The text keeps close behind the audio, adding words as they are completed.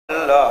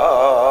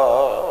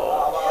الأولى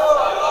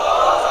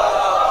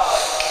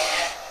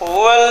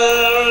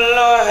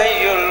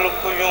والحي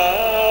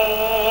القيوم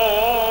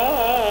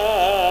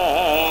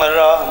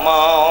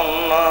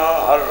الرحمن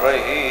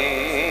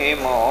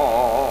الرحيم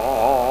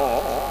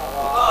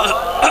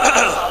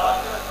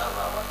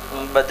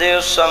بديع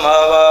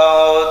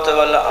السماوات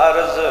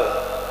والأرض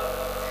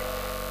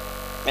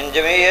من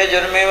جميع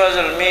جرمي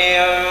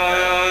وظلمي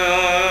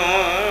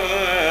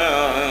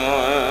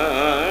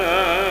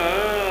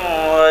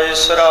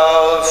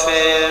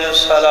وإسرافي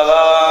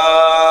صلوات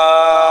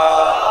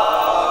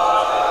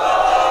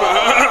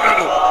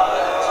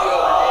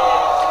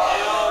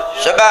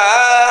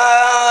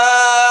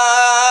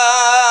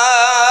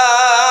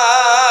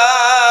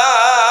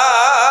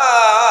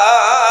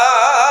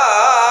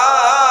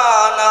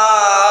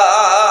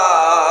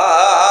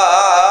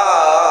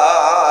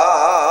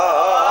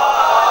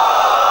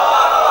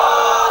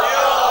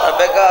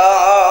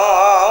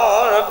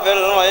رب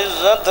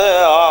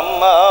العزة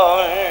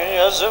عما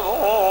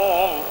يصفون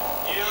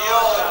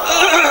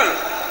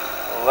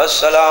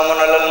والسلام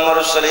على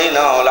المرسلين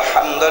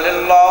والحمد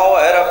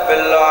لله رب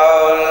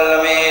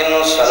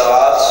العالمين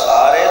صلوات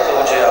سارے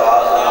توجہ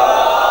آواز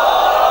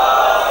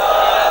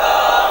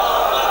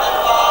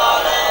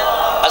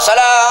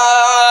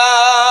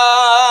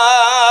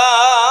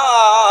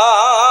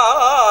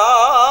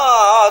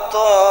الصلاة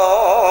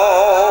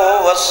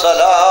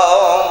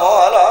والسلام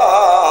على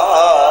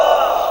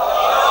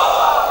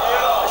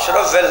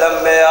اشرف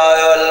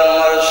الانبیاء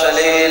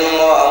والمرسلین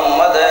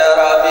محمد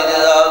عربی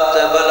ذات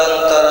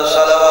بلندر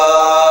صلوات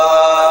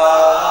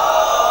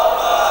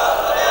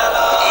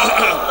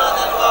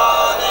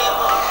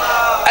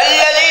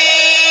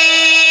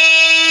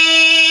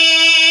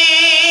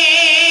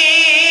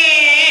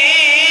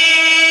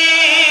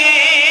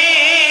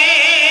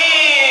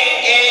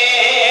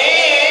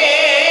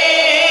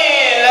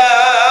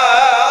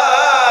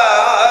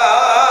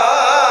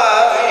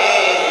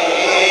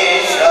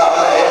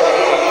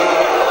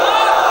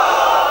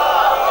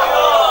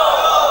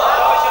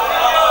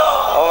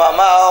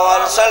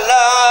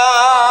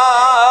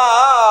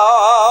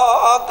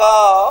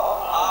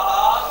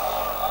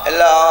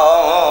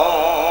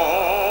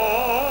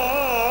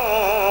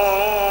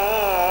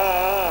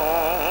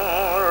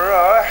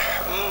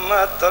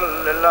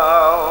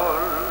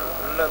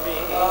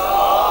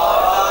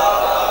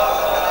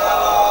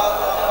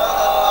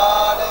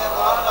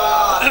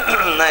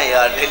نہیں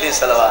یار ڈھیلی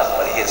سلوات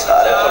پڑھیے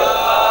سارے پڑھو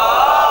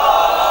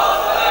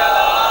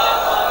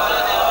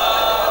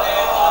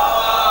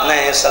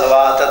نہیں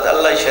سلوات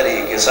اللہ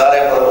شریک سارے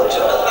پڑھو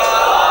چلو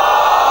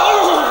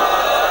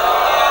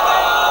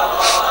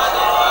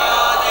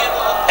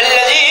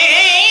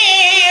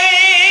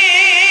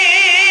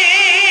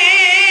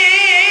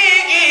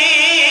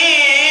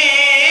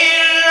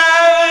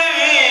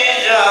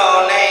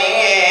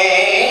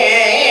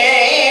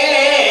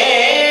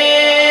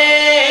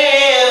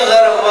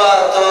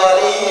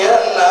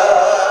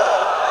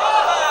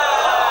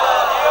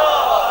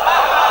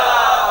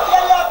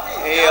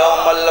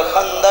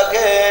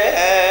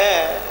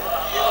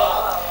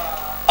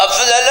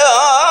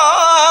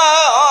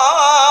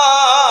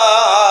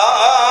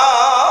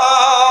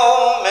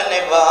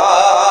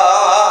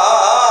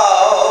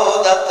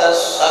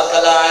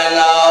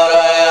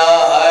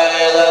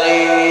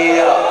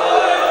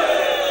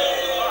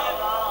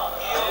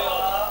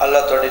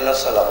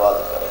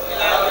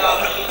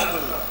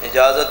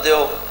اجازت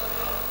دیو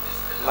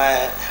میں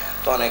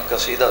تو نے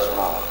قصیدہ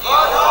سنا ہوں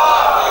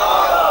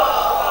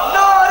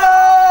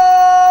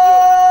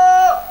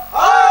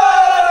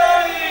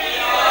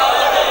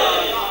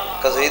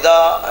قصیدہ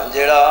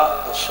جیڑا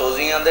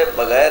سوزیاں دے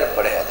بغیر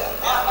پڑھیا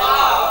جاندے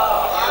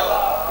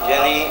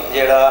یعنی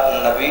جیڑا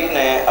نبی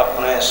نے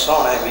اپنے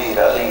سونے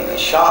ویر علی دی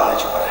شان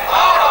وچ پڑھے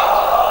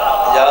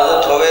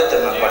اجازت ہوئے تے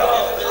میں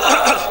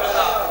پڑھا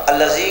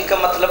اللذی کا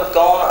مطلب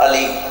کون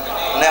علی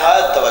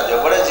نہایت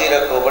توجہ بڑے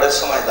زیرک ہو بڑے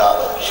سمجھدار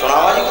ہو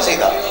سناما جی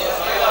قصیدہ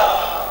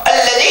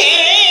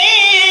اللذی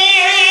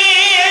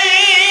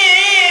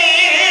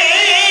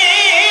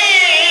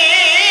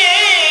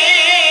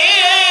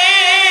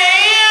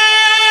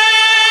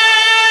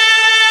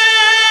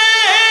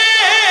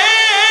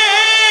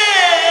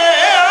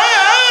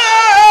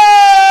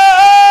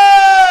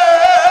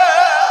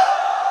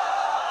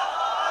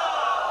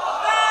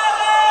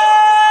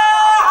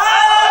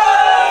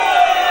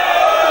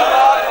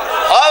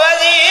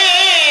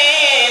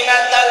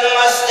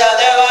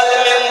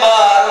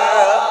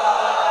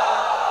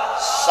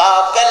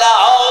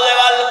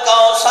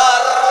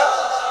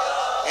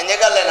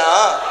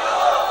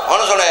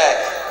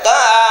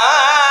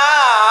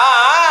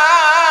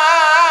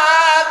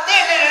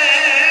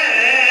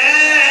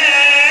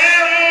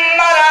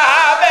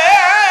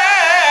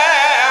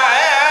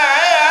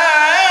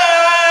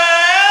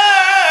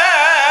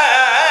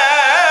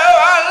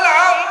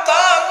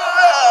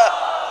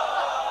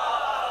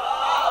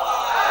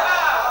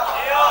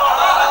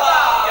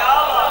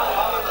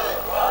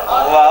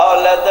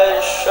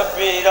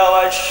الشبیر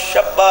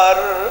والشبر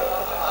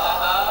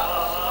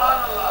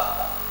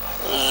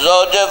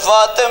زوج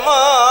فاطمہ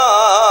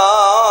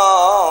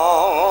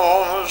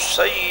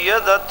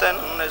سیدت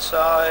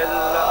النساء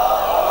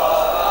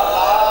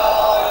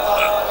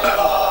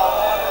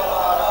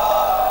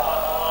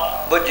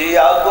بجی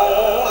آگوں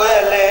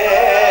ویلے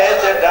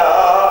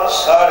جڑاں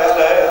سڑ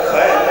گئے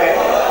خیمے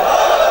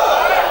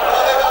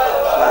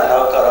میں نہ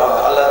کراں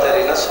اللہ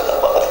تیری نسل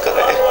آباد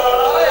کرے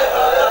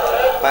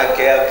میں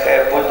کیا کہ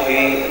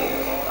بجی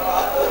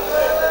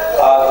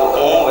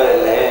آگوں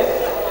ویلے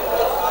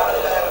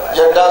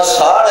جڑاں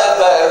سڑ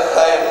گئے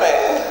خیمے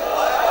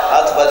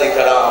ہاتھ بدی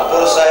کراں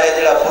پرسا ہے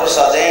جڑا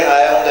پرسا دین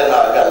آئے ہوں دے نہ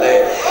گلے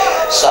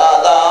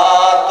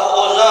سادار تو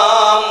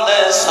عظام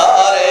دے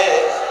سارے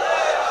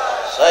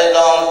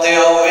سیدان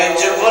تیو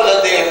وچ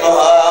بلدی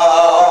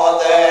بہا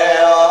دے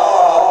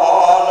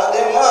آن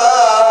دی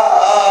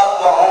ماں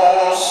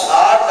پہوں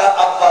ساٹھ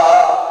اپا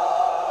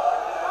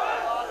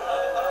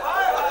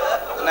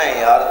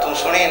نہیں یار تم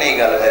سنی نہیں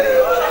گل میری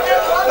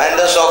میں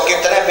نے سو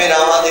کتنے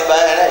پیراواں دی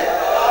بہن ہے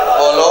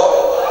بولو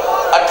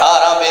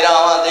 18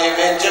 پیراواں دی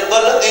وچ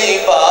بلدی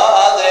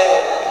بہا دے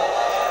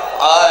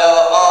آیا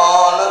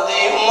آن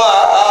دی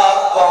ماں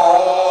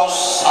پہوں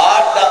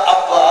ساٹھ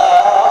اپا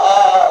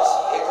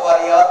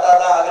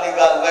اگلی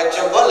گل وچ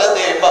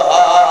بلدی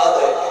بہا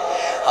دے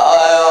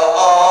آیا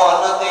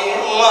آن دی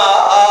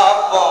ماں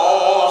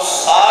پہوں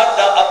ساٹھ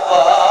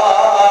اپا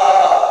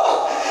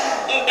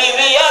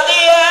بیویا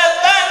دیا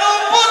تینوں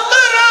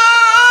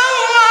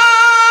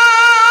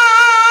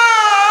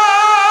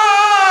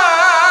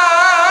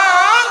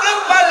پترانگ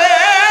پلے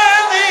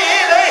دی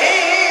رہی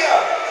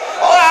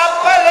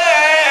پلے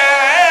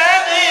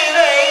دی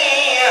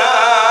رہی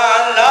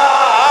لا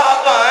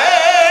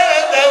بائر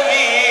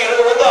دمیر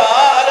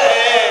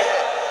ادارے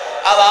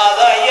آواز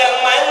آئیے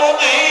میں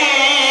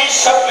دی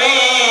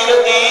شبیر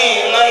دی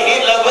نہیں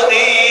لب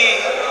دی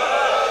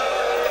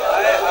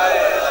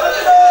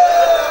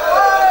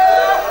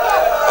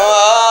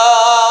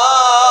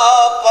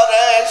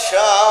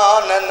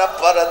پریشان نہ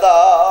پردہ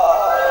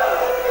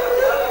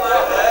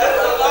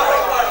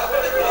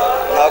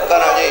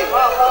نوکرہ جی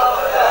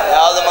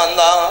یاد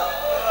مندہ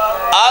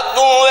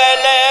آگوں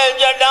ویلے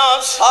جڑاں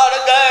سڑ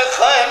گئے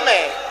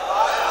خیمے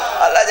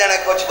اللہ جانے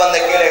کچھ بندے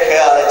کیلے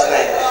خیال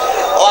اچھنے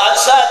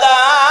واسدہ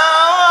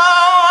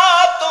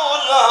تو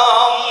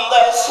زام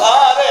دے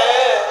سارے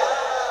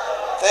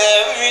تے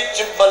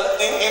وچ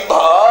بلدی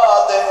بھا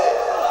دے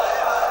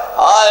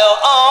آئے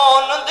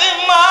آن دی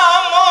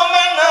ماں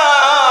مومنہ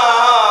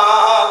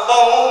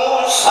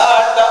بہوں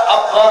ساٹھ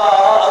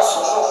عباس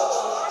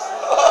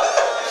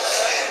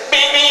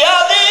بیوی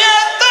آدھی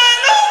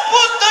تینوں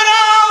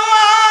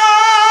پترانگ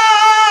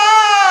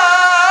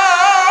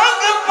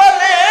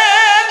پلے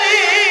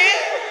دی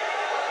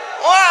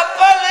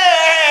پلے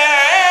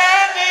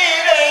دی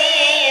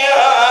رہی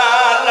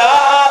لا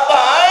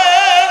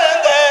بائر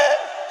دے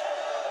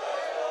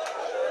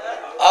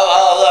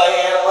آواز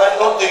آئی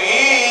میں دی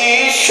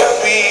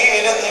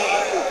شبیر دی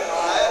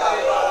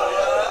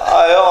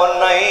آئیو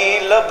نہیں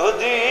لب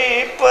دی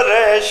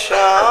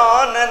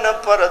پریشان نہ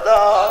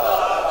پردہ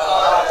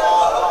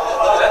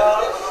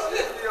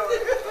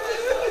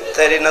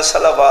تیری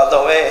نسل آباد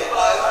ہوئے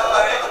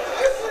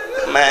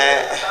میں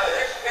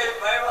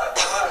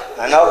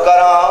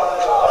نوکراں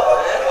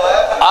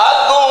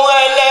آگوں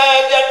ویلے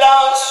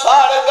جڑاں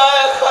سڑ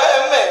گئے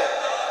خیمے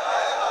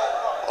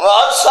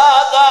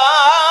واسادہ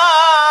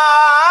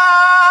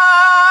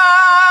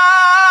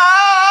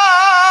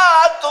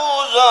تو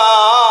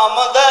زام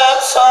دے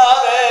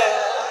سارے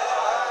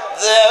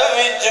دے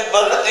وچ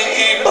بلدی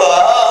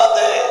بہا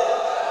دے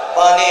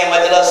پانی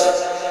مجلس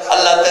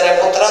اللہ تیرے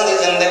پتران دی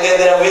زندگی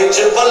دے وچ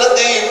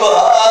بلدی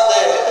بہا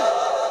دے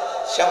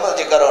شمل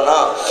جی کرو نا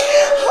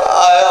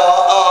آیا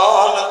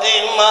آن دی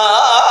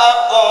ماں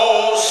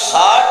پہوں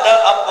ساٹھ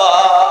اپا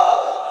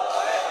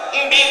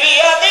بیوی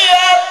آدھی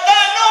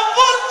تینوں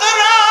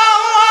پترانگ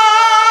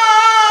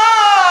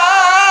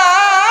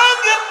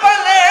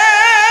پلے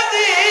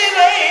دی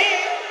رہی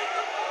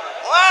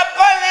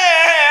پلے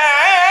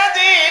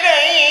دی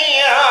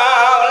رہی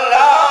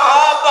لا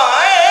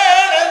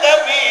بائر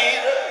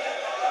دبیر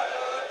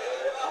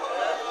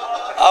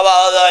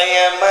آواز آئی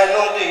ہے میں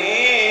نو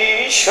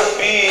دی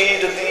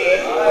شبیر دی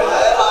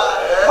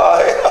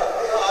آئے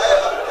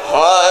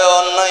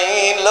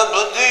نہیں لب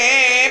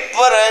دی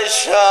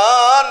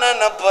پریشان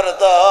نہ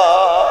پردہ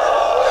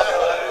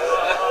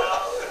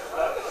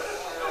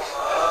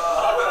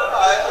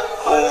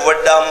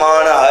وڈا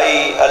مان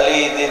آئی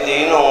علی دی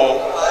دینوں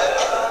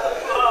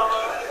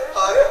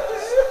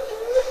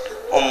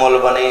ام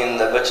البنین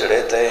دے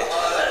بچڑے تے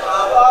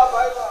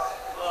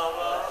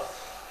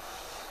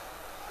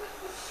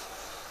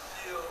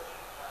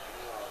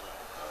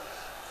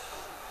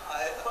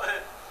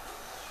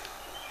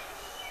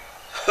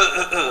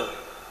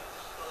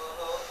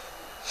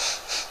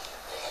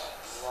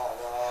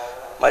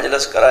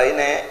مجلس کرائی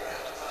نے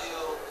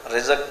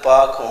رزق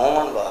پاک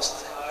ہومن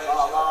واسطے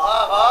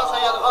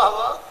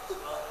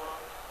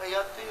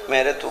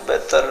میرے تو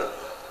بہتر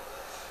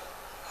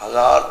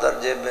 1000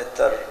 درجے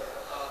بہتر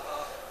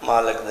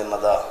مالک دے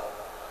مدا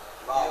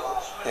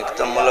ایک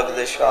تو ملک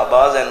دے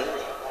شہباز ہیں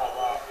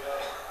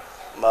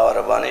بابا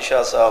ربانی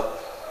شاہ صاحب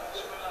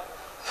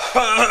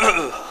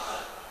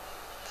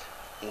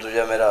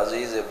دوجا میرا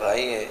عزیز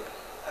بھائی ہے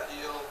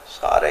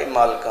سارے ہی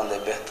مالکان دے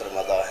بہتر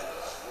مدہ ہیں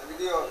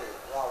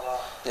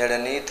جڑے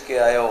نیت کے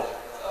آئے ہو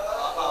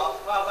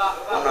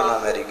انہوں نے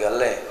میری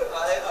گل ہے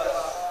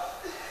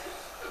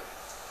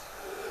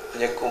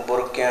جکو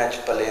برکیاں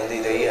پلیندی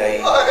رہی آئی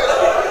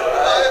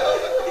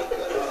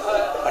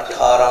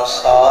 18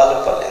 سال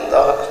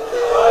پلیندہ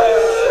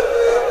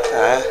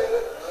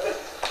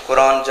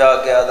قرآن جا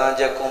کے آدھاں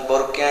جکو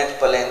برکیاں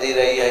پلیندی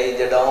رہی آئی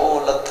جڑا او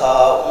لتھا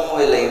اوہ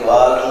لئی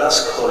وال نس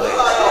کھولے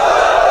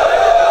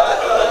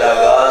جڑا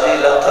غازی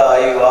لتھا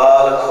آئی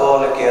وال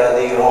کھول کے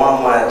آدھی ہون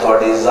میں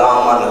توڑی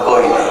زامن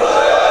کوئی نہیں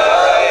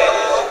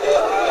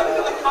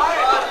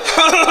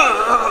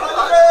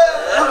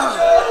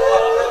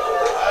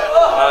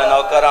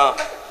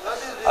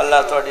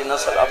اللہ توڑی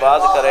نسل آباد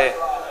کرے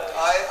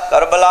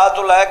کربلا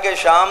تو لے کے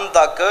شام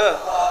تک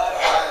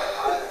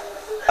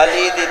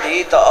علی دی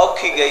دی تا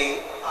اوکھی گئی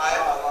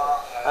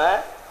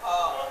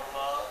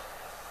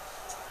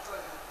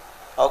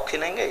اوکھی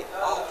نہیں گئی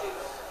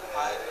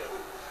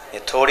یہ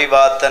تھوڑی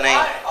بات تا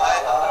نہیں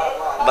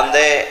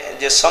بندے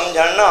جس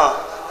سمجھنا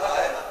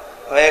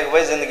ایک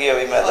بھائی زندگی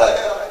ابھی میدان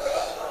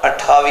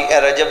 28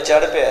 رجب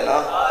چڑھ پہ ہے نا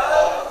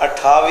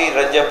 28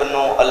 رجب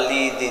نو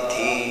علی دی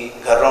تھی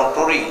گھروں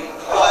ٹوری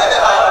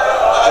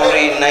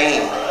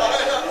نہیں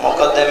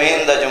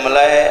مقدمین دا جملہ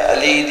ہے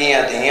علی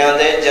دیاں دھیاں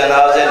دے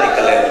جنازے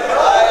نکلے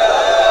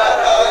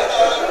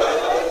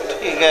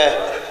ٹھیک ہے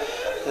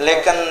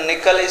لیکن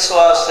نکل اس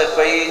واسطے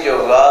پئی جو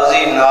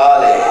غازی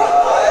نال ہے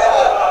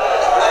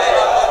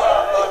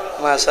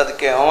میں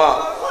صدقے ہوا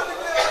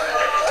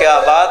کیا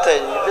بات ہے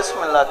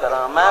بسم اللہ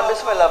کرام میں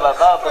بسم اللہ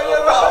بابا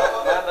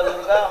میں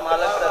بزرگا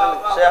مالک تری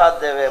صحت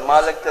دے وے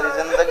مالک تری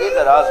زندگی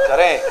دراز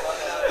کریں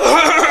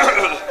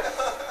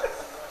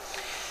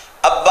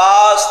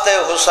عباس تے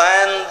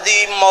حسین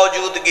دی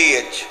موجودگی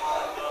اچ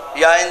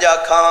یا انجا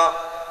کھاں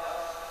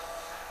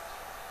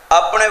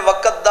اپنے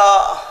وقت دا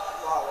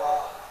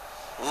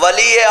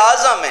ولی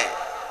اعظم ہے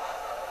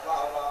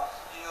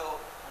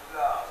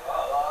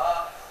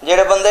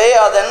جڑے بندے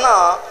یاد ہیں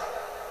نا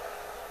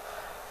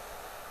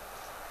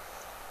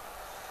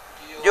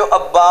جو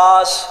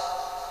عباس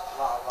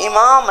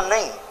امام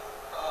نہیں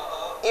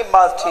یہ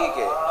بات ٹھیک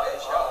ہے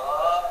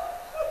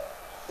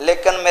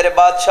لیکن میرے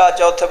بادشاہ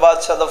چوتھے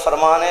بادشاہ دا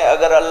فرمان ہے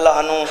اگر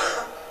اللہ نو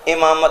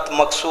امامت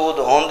مقصود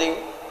ہوندی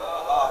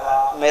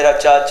میرا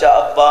چاچا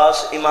عباس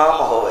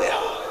امام ہوئے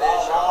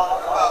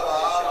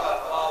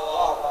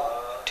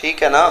ٹھیک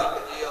ہے نا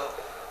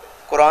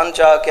قرآن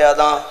چاہ کے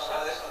آدھاں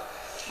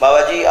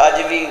بابا جی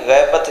آج بھی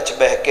غیبت چ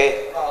بہ کے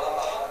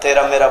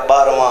تیرا میرا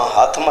 12واں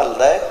ہاتھ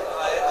ملدا ہے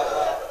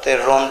تے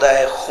روندہ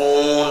ہے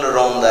خون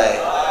روندہ ہے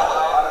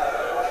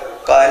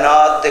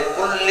کائنات دے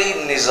کلی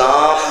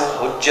نظام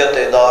حجت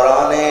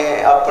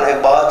دورانے اپنے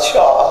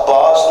بادشاہ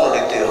عباس نو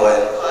لیتے ہوئے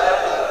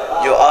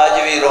جو آج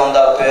بھی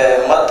روندہ پہ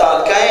متاں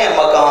کہیں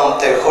مقام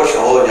تے خوش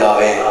ہو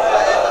جاوے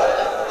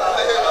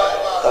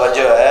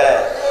توجہ ہے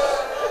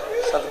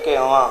صدقے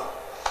ہوا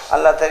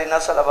اللہ تیری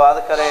نسل آباد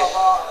کرے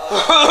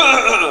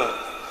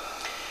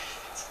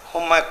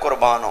ہوں میں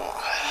قربان ہوں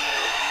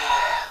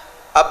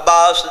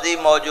عباس دی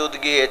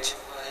موجودگی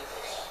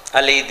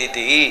علی دی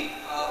دی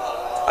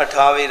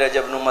 28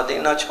 رجب نو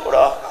مدینہ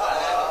چھوڑا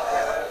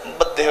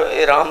بدھے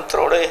ایرام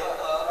تروڑے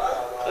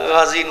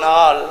غازی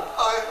نال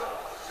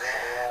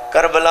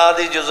کربلا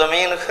دی جو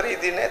زمین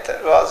خریدی نے تھے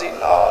غازی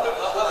نال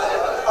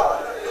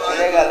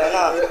یہ گا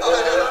لینا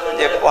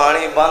جے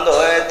پانی بند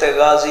ہوئے تھے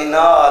غازی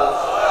نال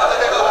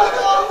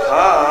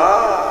ہاں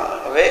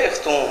ویخ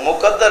توں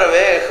مقدر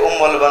ویخ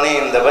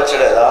البنین دے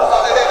بچڑے دا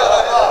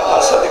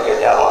مسد کے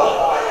جاوان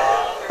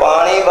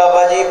پانی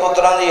بابا جی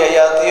پتران دی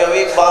حیاتی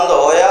ہوئی بند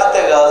ہویا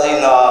تے غازی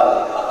نال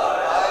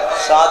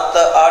 7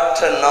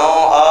 8 9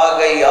 آ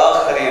گئی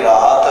آخری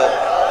رات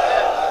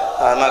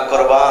میں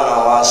قربان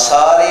ہوا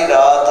ساری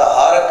رات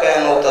ہر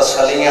کہنو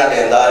تسلیاں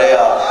دیندہ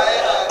رہا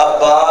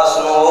عباس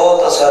نو وہ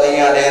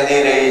تسلیاں دیندی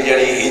رہی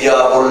جڑی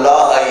حجاب اللہ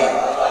آئی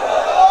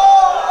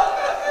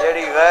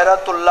جڑی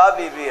غیرت اللہ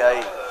بھی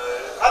آئی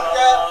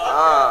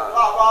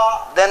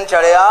دن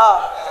چڑھیا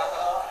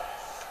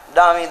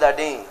ڈامی دا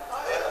ڈین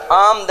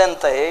عام دن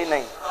تا ہے ہی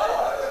نہیں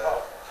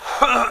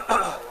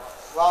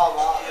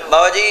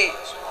بابا جی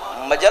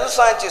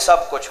مجلسائیں چی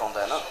سب کچھ ہوندہ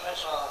ہے نا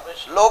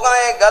لوگاں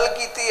یہ گل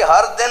کی تھی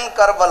ہر دن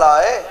کربلا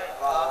ہے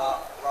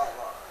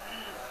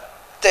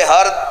تے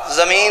ہر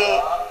زمین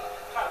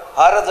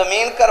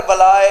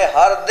کربلا ہے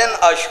ہر دن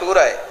عاشورہ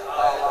ہے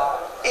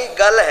یہ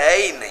گل ہے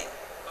ہی نہیں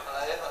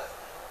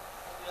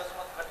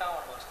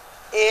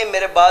یہ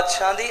میرے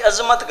بادشاہ دی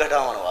عظمت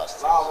گھٹاون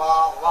واسطے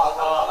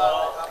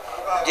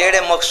جیڑے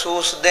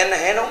مخصوص دن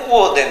ہیں نا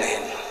وہ دن ہیں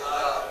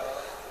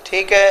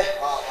ٹھیک ہے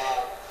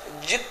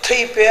جتھے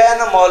ہی پہ ہے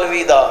نا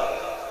مولوی دا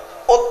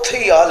اتھے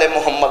ہی آل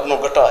محمد نو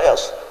گھٹایا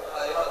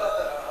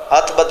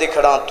ہاتھ بدی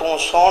کھڑا تو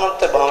سون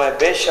تے بھامیں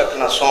بے شک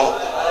نہ سون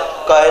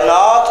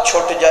کائنات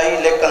چھوٹ جائی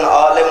لیکن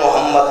آل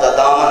محمد دا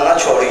دامن نہ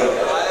چھوڑی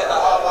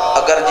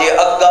اگر جی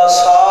اگا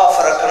صاف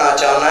رکھنا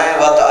چاہنا ہے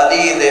وقت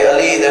علی دے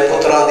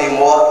پتران دی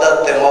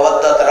مودت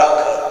رکھ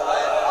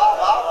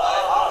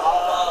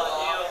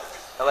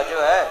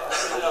توجہ ہے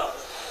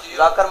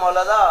ذاکر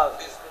مولا دا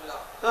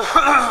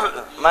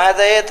میں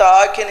تو یہ تو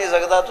آکھ ہی نہیں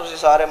سکتا تسی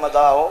سارے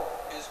مداح ہو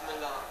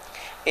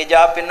یہ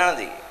جا پنن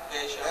دی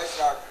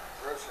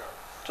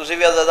تسی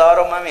بھی عزادار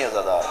ہو میں بھی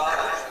عزادار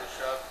ہوں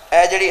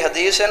اے جڑی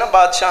حدیث ہے نا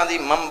بادشاہ دی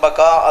من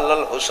بکا علی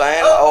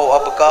الحسین او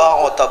ابکا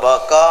او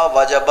تباکا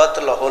وجبت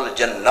لہ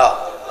الجنہ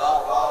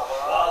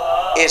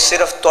یہ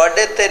صرف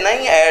توڑے تے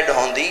نہیں ایڈ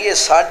ہوندی یہ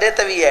ساڑے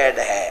تے بھی ایڈ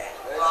ہے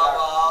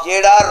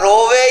جیڑا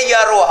رووے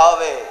یا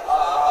روحاوے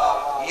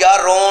یا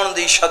رون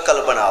دی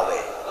شکل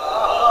بناوے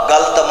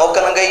غلط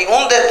مکن گئی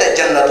ان دیتے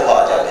جنت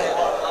واجب ہے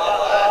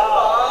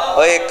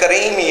اوہ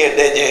کریم یہ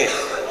دے جے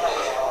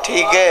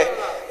ٹھیک ہے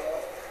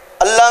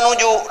اللہ نو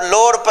جو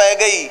لوڑ پہ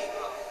گئی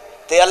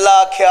تے اللہ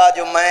آکھیا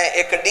جو میں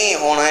ایک دین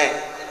ہونا ہے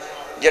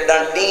جڑا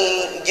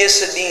دین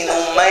جس دین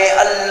ہوں میں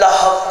اللہ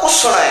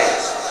کسنا ہے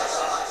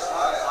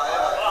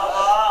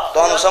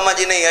تو انہوں سمجھ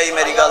ہی نہیں آئی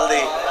میری گل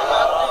دی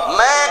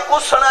میں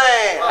کسنا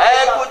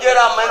ہے کو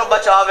جڑا میں نو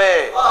بچاوے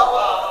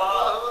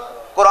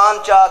قرآن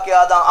چاہ کے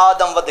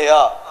آدم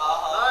ودھیا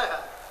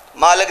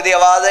مالک دی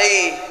آواز ہے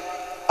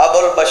ابو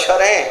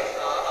البشر ہیں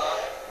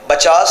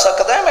بچا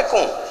سکتا ہے میں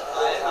کوں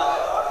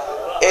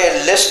اے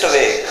لسٹ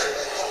ویک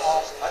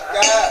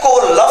ایک کو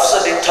لفظ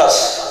ڈٹھس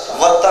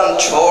وطن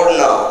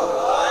چھوڑنا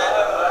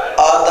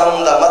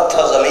آدم دا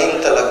متھا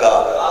زمین تے لگا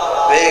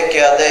وے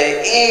کیا دے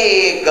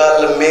ای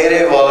گل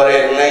میرے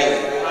بارے نہیں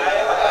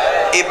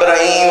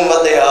ابراہیم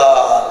ودیا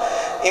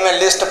میں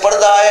لسٹ پڑھ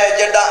دا ہے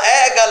جڑا اے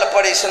گل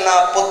پڑھی سنا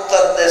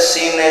پتر دے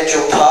سینے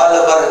چھپال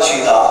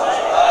برچی دا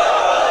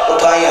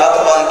اٹھائیں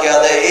ہاتھ بان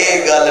کیا دے اے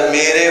گل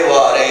میرے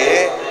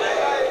بارے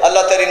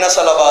اللہ تیری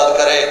نسل آباد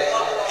کرے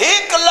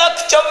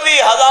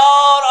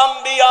 1,24,000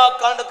 انبیاء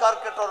کنڈ کر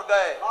کے ٹر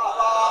گئے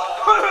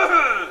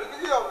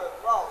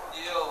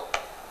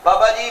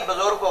بابا جی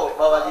بزرگو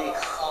بابا جی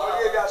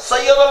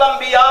سید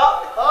الانبیاء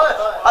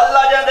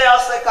اللہ جہندے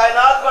آسے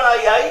کائنات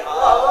بنائی آئی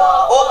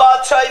وہ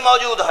بادشاہی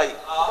موجود آئی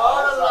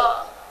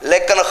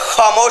لیکن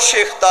خاموش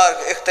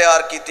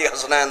اختیار کی تھی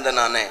حسنین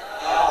دنہ نے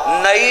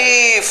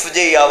نئیف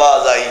جی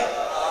آواز آئی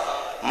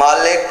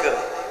مالک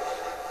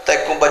تے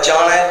کو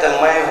بچانا ہے تے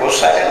میں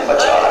حسین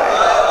بچانا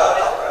ہے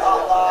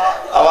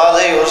آواز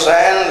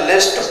حسین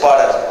لسٹ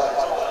پڑھ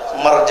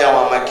مر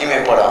جاؤں میں کی میں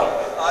پڑھا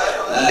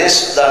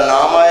لسٹ دا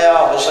نام آیا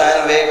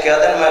حسین وے کیا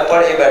دن میں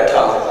پڑھی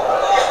بیٹھا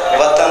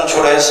وطن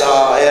چھڑے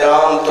ساں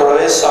ایران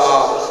توڑے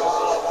ساں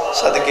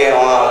صدقے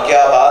ہواں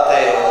کیا بات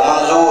ہے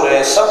منظور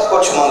ہے سب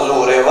کچھ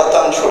منظور ہے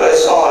وطن چھڑے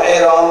ساں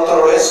ایران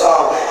توڑے ساں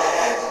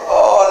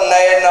اور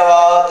نئے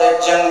نوات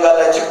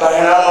جنگل اچ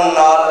بہنانوں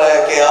نال لے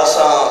کے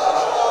آساں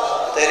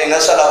تیری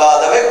نسل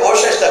آباد ہے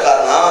کوشش تا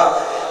کرنا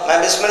میں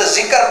بسم اللہ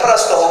ذکر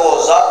پرست ہو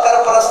ذاکر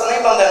پرست نہیں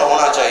بندے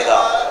ہونا چاہیے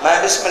میں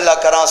بسم اللہ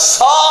کران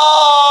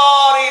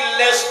ساری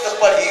لسٹ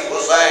پڑھی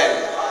حسین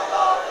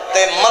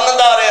تے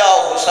مندہ رہا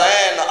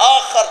حسین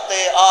آخر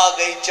تے آ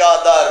گئی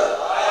چادر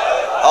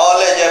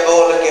اولے جے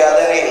بول کے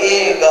آدھے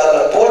ایک گل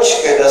پوچھ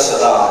کے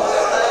دسدا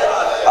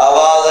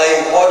آواز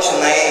آئی پوچھ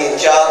نہیں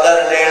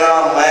چادر لینا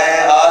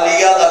میں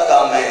آلیہ دا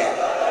کام ہے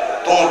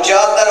تم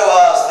چادر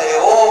واسطے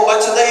او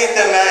بچ دئی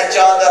تے میں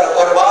چادر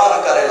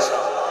قربان کرے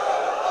سا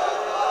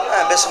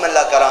میں بسم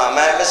اللہ کرام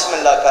میں بسم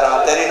اللہ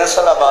کرام تیری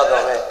نسل آباد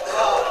ہوئے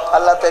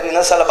اللہ تیری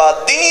نسل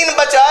آباد دین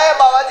بچائے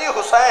بابا جی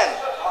حسین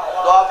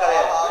دعا کرے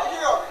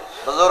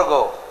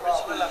بزرگو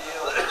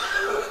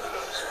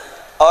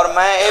اور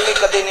میں یہ بھی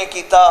کدی نہیں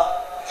کیتا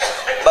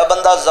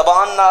بندہ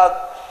زبان نہ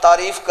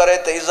تعریف کرے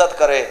تے عزت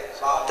کرے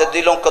تے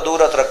دلوں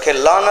قدورت رکھے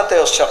لعنت ہے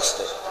اس شخص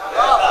تے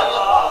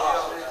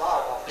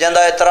جندہ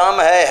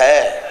احترام ہے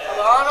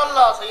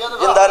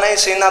جندہ نہیں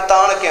سینہ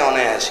تان کے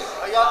ہونے ہیں ایسی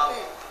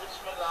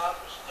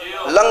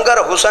لنگر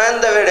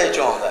حسین دے ویڑے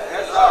چون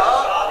گئے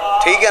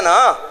ٹھیک ہے نا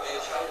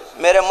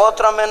میرے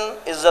محترمن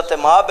عزت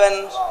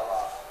مابن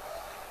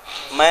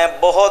میں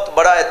بہت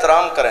بڑا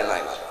احترام کرنا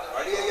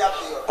ہے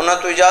انہیں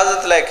تو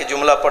اجازت لے کے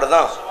جملہ پڑھ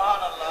دا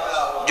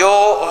جو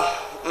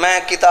میں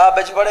کتاب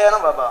بچ پڑھے نا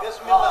بابا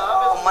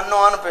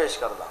منوان پیش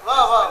کر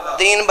دا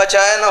دین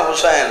بچائے نا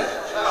حسین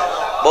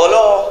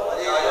بولو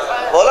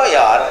بولو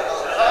یار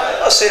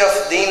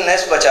صرف دین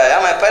نہیں بچایا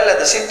میں پہلے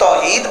دسی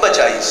توحید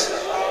بچائیس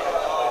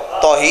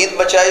توحید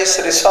بچائیس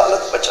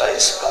رسالت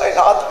بچائیس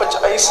کائنات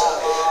بچائیس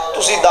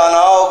تسی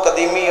دانا ہو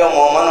قدیمی ہو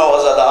مومن ہو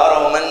عزادار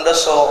ہو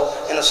مندس ہو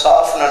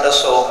انصاف نہ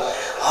ڈسو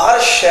ہر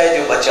شے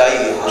جو بچائی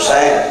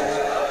حسین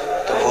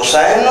تو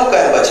حسین نو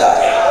کہیں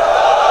بچائے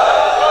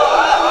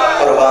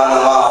قربان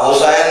ماں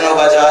حسین نو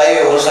بچائی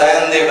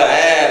حسین دی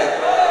بہن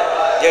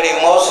جڑی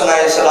موسن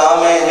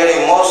اسلام ہے جڑی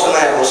موسن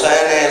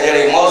حسین ہے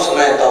جڑی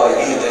موسن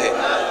توحید ہے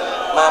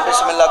میں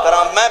بسم اللہ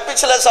کرام میں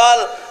پچھلے سال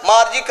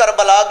مارجی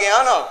کربلا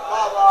گیا نا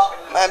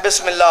میں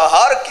بسم اللہ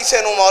ہر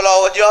کسے نو مولا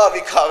ہو جا بھی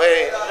کھاوے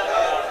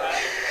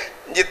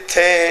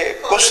جتھے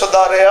کچھ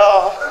دا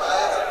رہا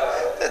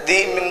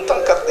دی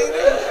منتن کر دی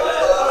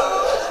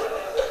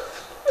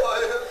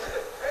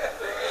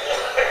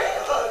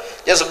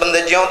جس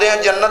بندے جیوں دے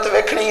ہیں جنت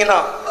ویکھنی ہے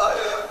نا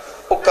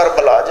وہ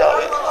کربلا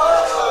جاوے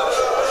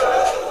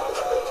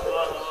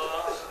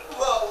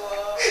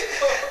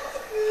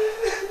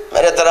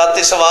میرے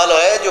تراتی سوال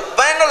ہوئے جو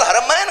بین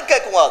الحرمین کے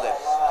کو آ گئے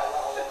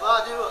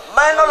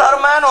بین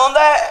الحرمین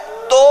ہوندہ ہے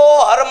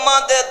دو حرمہ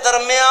دے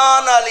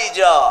درمیان علی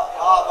جا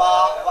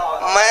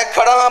میں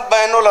کھڑا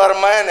بین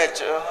الحرمین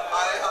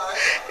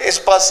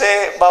اس پاسے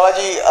بابا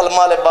جی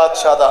المال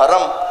بادشاہ دا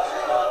حرم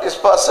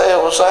اس پاسے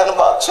حسین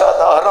بادشاہ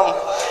دا حرم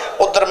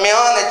وہ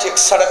درمیان ایک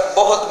سڑک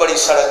بہت بڑی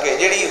سڑک ہے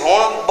جیڑی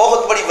ہون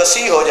بہت بڑی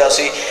وسیع ہو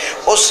جاسی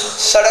اس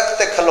سڑک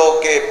تے کھلو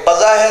کے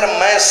بظاہر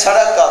میں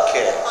سڑک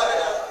آکھے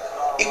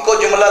ایک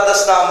جملہ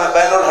دستا میں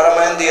بین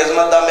الحرمین دی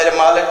عظمت دا میرے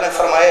مالک نے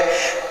فرمائے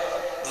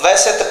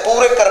ویسے تو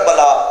پورے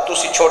کربلا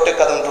تسی چھوٹے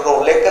قدم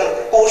ڈرو لیکن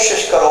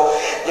کوشش کرو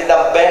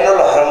جنہا بین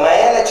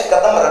الحرمین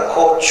قدم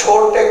رکھو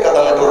چھوٹے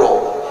قدم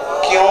ڈرو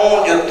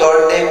کیوں جو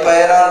توڑے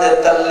پیران دے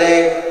تلے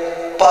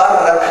پر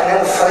رکھنے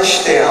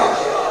فرشتے ہیں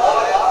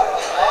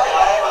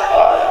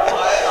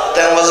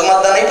تین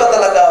عظمت دا نہیں پتہ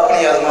لگا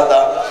اپنی عظمت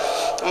دا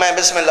میں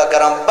بسم اللہ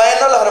کرام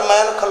بین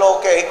الحرمین کھلو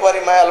کے ایک باری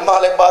میں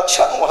المال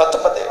بادشاہ نو ہاتھ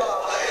بدے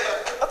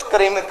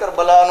کریم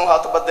کربلا نو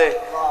ہاتھ بدے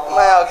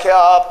میں آکھیا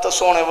آپ تو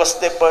سونے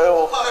وستے پئے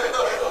ہو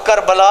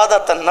کربلا دا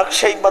تا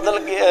نقشہ ہی بدل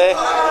گیا ہے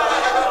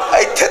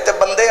ایتھے تے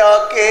بندے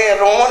آکے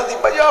رومن دی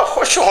بجا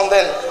خوش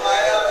ہوندیں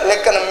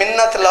لیکن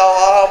منت لاؤ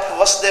آپ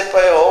وستے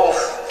پئے ہو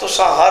تو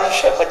ساں ہر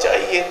شے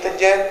بچائیے تے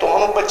جائیں تو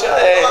انہوں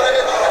بچائے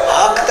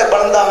حق تے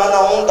بندہ ہانا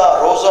ہوندہ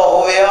روزہ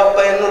ہویا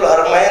بین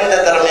الحرمین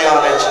دے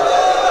درمیان ہے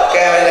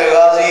کہیں میں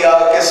غازی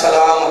آکے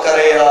سلام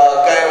کرے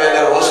کہیں میں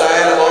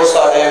حسین وہ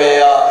ساڑے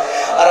ویا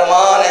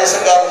ارمان اس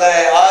گل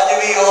ہے آج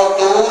بھی وہ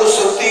دور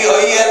ستی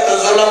ہوئی ہے تو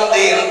ظلم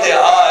دی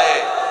انتہا ہے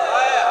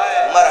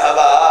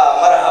مرحبا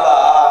مرحبا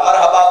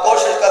مرحبا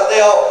کوشش کر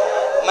دے ہو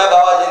میں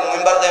بابا جی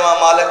ممبر دے وہاں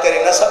مالک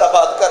تیری نسل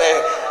آباد کرے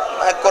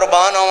میں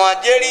قربان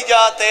ہوں جیڑی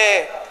جاتے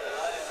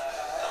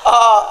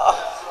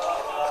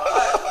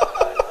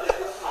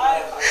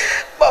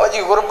بابا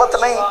جی غربت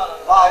نہیں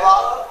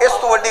اس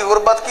تو وڈی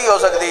غربت کی ہو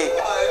سکتی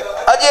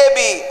اجے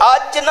بھی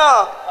آج نا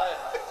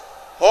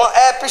ہون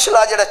اے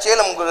پچھلا جڑا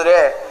چیلم گزرے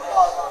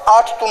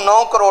 8 تو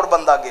 9 کروڑ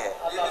بندہ گئے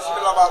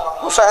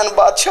حسین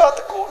بادشاہ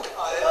تے کول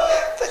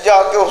تے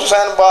جا کے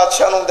حسین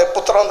بادشاہ نوں دے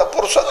پتران دا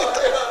پرسہ دیتا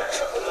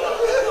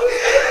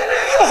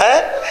ہے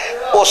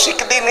وہ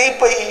سکھ دی نہیں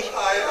پئی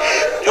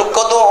جو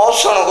کدو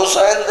حسن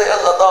حسین دے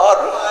عزادار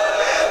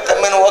تے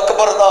میں نو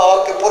اکبر دا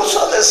کے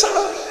پرسہ دے سن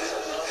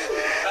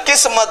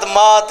قسمت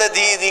ماں تے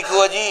دی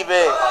کو عجیب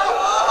ہے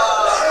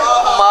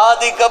ماں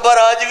دی قبر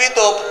آج بھی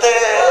دوپتے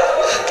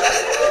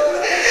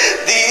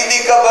دی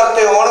قبر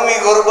تے ہون بھی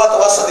غربت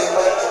وسدی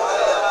پئی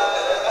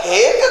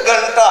ایک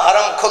گھنٹہ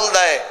حرم کھل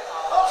دائے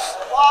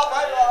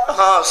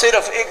ہاں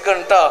صرف ایک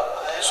گھنٹہ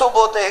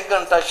صبح تے ایک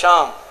گھنٹہ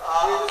شام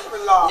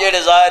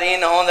جیڑے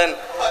ظاہرین ہوں دن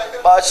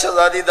بادشاہ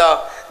زادی دا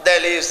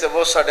دہلیز سے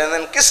وہ سڑے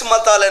دن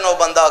قسمت آلے نو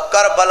بندہ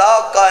کربلا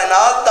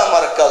کائنات دا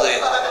مرکز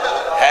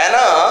ہے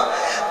نا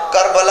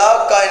کربلا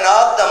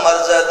کائنات دا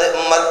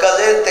مرکز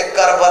ہے تے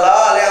کربلا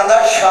آلے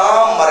دا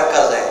شام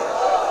مرکز ہے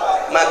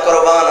میں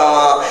قربان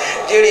ہوں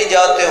جیڑی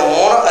جاتے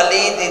ہون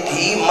علی دی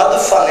دھی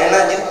مدفن ہے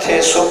نا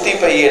جتھے سوتی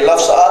پہ یہ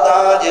لفظ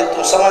آدھا جے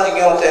تو سمجھ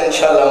گئے ہوتے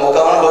انشاءاللہ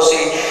مکان ہو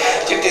سی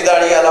چٹی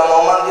داڑی علی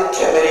مومن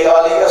جتھے میری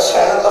آلی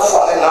حسین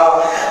دفن ہے نا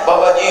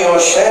بابا جی ہو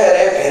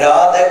شہر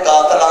بھرا دے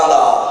قاتلان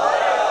دا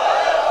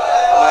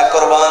میں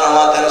قربان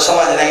ہوں تین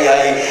سمجھ نہیں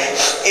آئی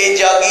اے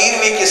جاگیر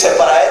بھی کسے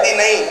پر آئے دی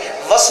نہیں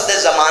وسد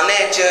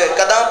زمانے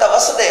قدام تا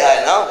وسدے ہے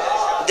نا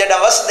جڑا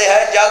وسدے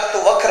ہے جاگ تو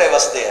وکھرے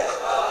وسدے ہے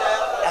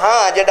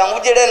ہاں جڑا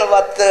مجھڑے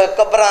وقت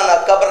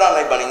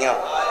قبرانہ بنیاں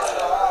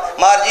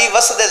مار جی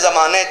وسد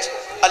زمانے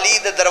علی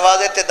دے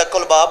دروازے تے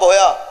دکل باب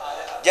ہویا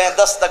جہاں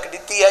دستک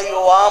دیتی آئی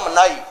وہ عام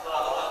نائی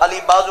علی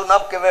بازو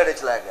نب کے ویڑے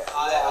چلائے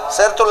گئے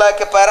سر تو لائے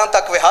کے پیران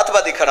تک وہ ہاتھ با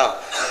دکھڑا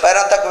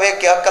پیران تک وہ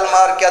کیا کل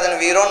مار کیا دن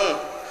ویرون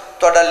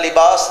توڑا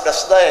لباس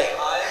دست دائے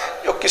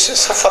جو کسی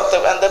سفر تے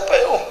ویندے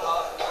پہ ہو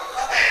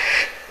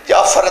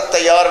جعفر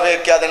تیار وے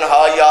کیا دن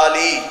ہاں یا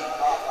علی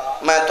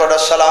میں توڑا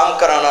سلام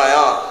کرانا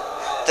آیا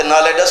تے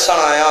نالے ڈسن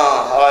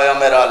آیا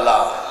میرا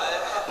اللہ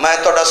میں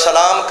توڑا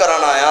سلام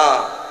کرانا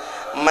آیا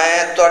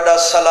میں توڑا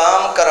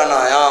سلام کرانا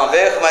آیا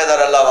ویخ میں در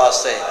اللہ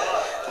واسطے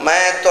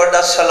میں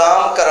توڑا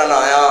سلام کرانا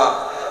آیا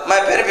میں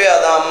پھر بھی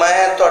آدھا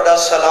میں توڑا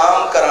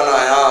سلام کرانا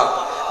آیا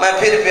میں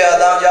پھر بھی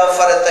آدھا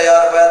جعفر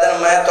تیار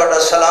بیدن میں توڑا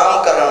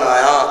سلام کرانا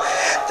آیا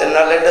تے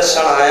نالے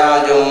ڈسن آیا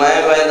جو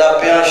میں ویدہ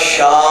پیاں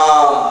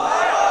شام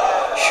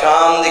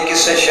دی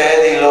کسے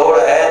شہدی لوڑ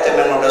ہے تے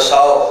میں نو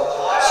ڈساؤ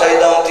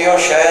سیدہ امتیوں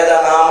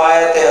شہدہ نام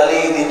آئے تے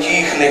علی دی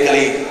چیخ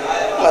نکلی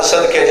میں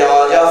صدقے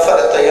جوان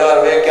جعفر تیار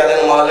بے کیا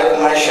دن مالک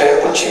میں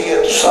شہد پوچھی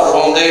گئے تو سا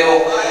روندے ہو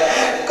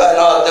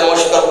کائنات دے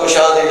مشکل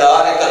کشادی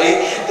ڈا نکلی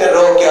تے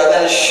رو کیا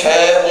دن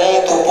شہد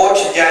ہوں تو پوچھ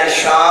جائیں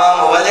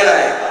شام وجنا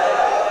ہے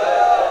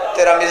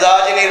تیرا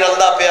مزاج نہیں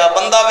رلدہ پیا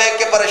بندہ بے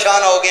کے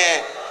پریشان ہو گئے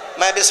ہیں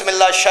میں بسم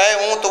اللہ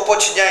شہد ہوں تو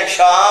پوچھ جائیں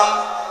شام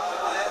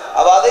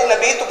آوازی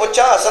نبی تو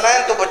پچھا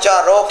حسنین تو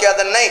پچھا رو کیا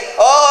دن نہیں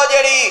او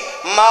جڑی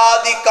ماں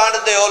دی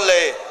کانڈ دے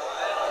اولے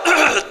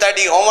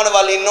تیڑی ہومن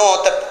والی نو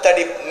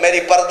تیڑی میری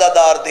پردہ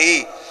دار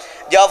دھی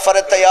جعفر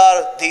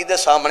تیار دھی دے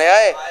سامنے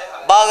آئے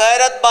با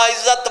غیرت با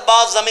عزت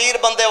با ضمیر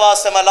بندے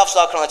واسطے میں لفظ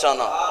آکھنا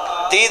چاہنا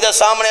دھی دے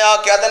سامنے آ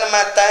کیا دن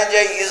میں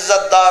تینجے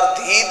عزت دار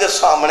دھی دے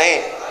سامنے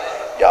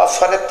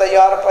جعفر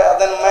تیار پہ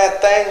دن میں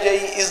تین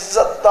جئی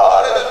عزت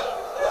دار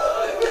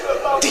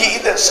دھی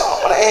دے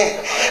سامنے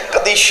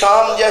کدی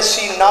شام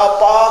جیسی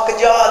ناپاک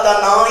جادہ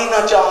نا ہی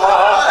نہ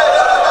چاہاں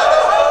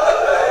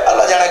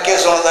اللہ جانے کے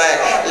سنتا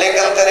ہے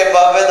لیکن تیرے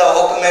بابے دا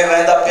حکم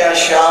ویندہ پیان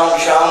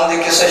شام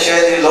دی کسے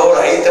شہر دی لوڑ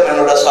ہے تے میں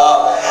نوڑا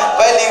صاحب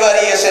پہلی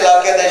باری اس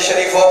علاقے دے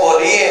شریفوں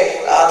بولیے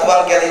ہاتھ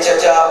بان کہہ دی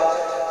چچا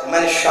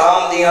میں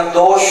شام دیاں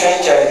 2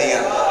 شہیں چاہی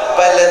دیاں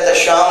پہلے تے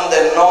شام دے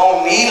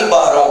 9 میل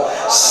باہروں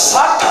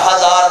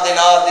 60,000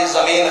 دینار دی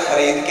زمین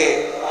خرید کے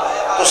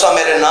تو سا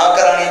میرے نا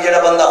کرانی جڑا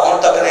بندہ ہون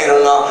تک نہیں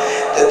رہنا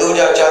تے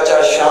دوجا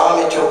چاچا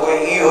شام اچھو کوئی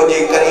ای ہو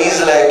جی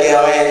کنیز لے کے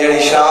ہمیں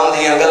جڑی شام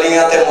دیاں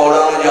گلیاں تے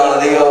موڑا نو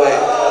جان دی ہوئے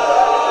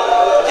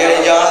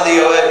جڑی جان دی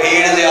ہوئے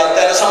بھیڑ زیادہ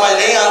تیرے سمجھ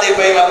نہیں آن دی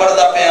پہی میں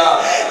پردہ پیاں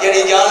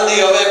جڑی جان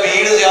دی ہوئے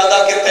بھیڑ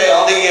زیادہ کتے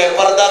آن دی ہے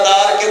پردہ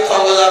دار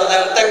کتوں گزر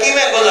دیں تکی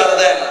میں گزر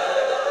دیں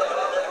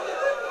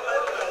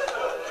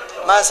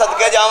میں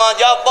صدقے جاواں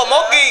جب وہ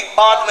موگی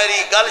بات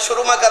میری گل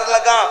شروع میں کر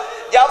لگا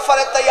جعفر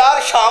تیار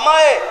شام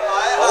آئے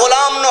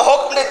غلام نے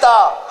حکم دیتا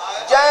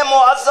جائے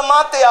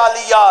معظمات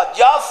عالیہ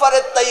جعفر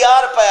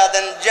تیار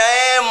پیادن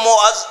جائے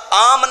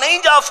عام نہیں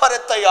جعفر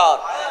تیار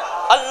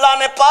اللہ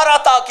نے پارا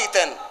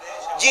تاکیتن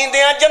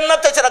جیندیاں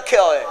جنت اچھ رکھے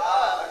ہوئے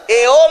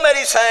اے او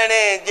میری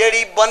سینے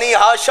جیڑی بنی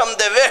ہاشم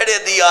دے ویڑے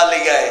دی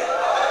آلیہ ہے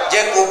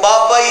جے کو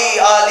بابائی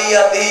آلیہ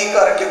دی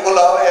کر کے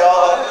بلاوے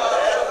آئے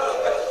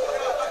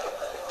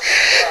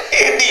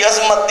ایڈی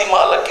عظمت دی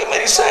مالک ہے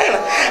میری سین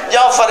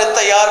جعفر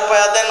تیار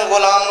پیادن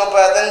غلام نو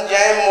پیادن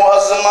جائیں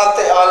معظمات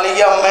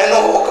عالیہ میں نو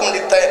حکم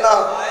دیتا ہے نا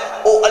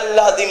او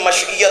اللہ دی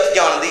مشیت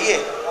جان دیئے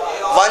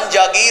وان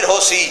جاگیر ہو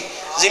سی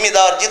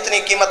ذمہ جتنی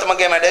قیمت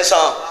مگے میں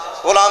ڈیسا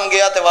غلام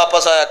گیا تے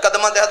واپس آیا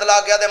قدمہ دے حد لا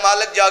گیا تے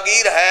مالک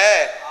جاگیر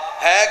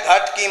ہے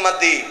گھٹ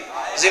قیمت دی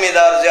ذمہ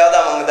دار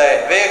زیادہ منگ دے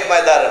ویک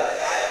میں در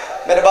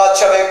میرے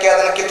بادشاہ ویک کیا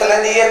دن کتنے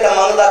دیئے تا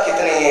منگ دا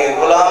کتنی ہے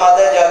غلام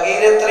آدھے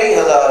جاگیر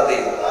 30,000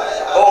 دی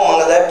او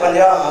منگ دے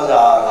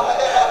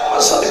 50,000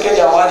 صدقے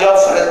جاواں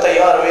جعفر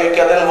تیار ویک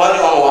کیا دن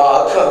ونجوں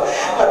آکھ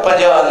میں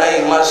 50 نہیں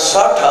میں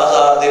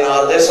 60,000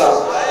 دینار دے ساں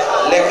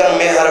لیکن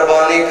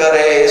مہربانی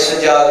کرے اس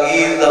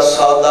جاگیر دا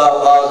سودا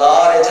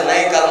بازار اچھ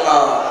نہیں کرنا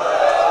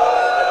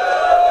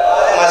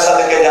میں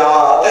صدقے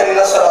جاواں تیری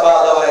نصر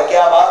آباد ہوئے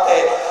کیا بات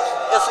ہے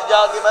اس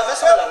جاگیر میں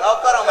بسم اللہ نہ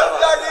کروں میں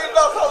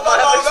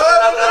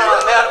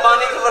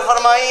مہربانی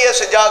فرمائی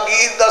اس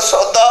جاگیر دا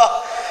سودا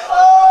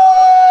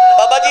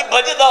بابا جی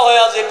بجدہ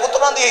ہویا زی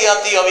پتران دی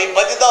حیاتی ہوئی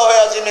بجدہ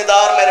ہویا ذمہ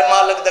دار میرے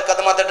مالک دے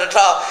قدمہ دے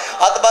ڈٹھا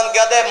ہاتھ بند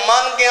کیا دے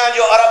مان گیا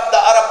جو عرب دا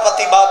عرب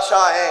پتی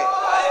بادشاہ ہیں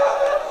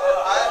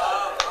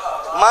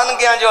مان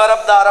گیا جو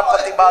عرب دا عرب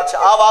پتی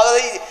بادشاہ آپ آگا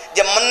دی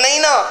جب من نہیں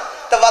نا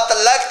تو وقت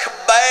لکھ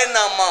بے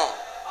نامہ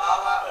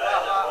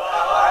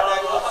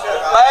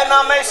بے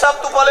نامے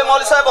سب تو پہلے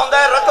مولی صاحب ہوندہ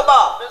ہے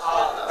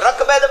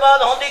رقبے دے بعد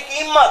ہوندی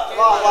قیمت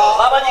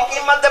بابا جی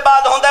قیمت دے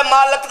بعد ہوندہ ہے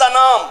مالک دا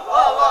نام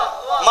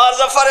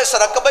مارزفر اس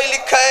رقبے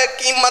لکھا ہے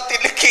قیمت ہی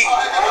لکھی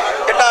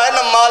اٹھا ہے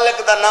نا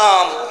مالک دا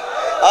نام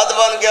حد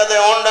بن گیا دے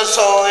ہونڈ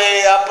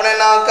سوئے اپنے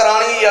نا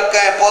کرانی یا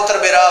کہیں پوتر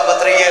برا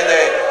بطریے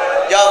دے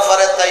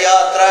جعفر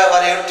تیار ترائے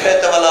واری اٹھے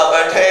تو والا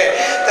بیٹھے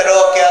تے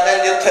رو کیا دیں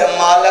جتھے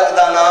مالک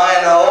دا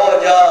نائن ہو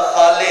جا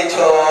خالی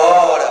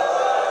چھوڑ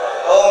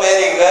او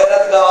میری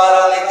غیرت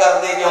گوارا نہیں کر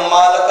دی جو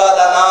مالکہ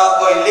دا نام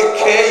کوئی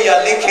لکھے یا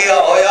لکھیا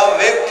ہویا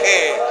وکھے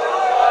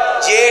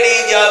جیڑی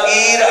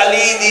جاگیر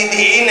علی دی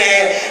دھی نے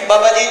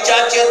بابا جی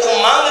چاچے تو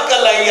مانگ کر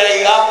لائی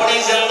آئی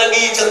اپنی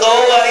زندگی چھ 2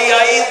 واری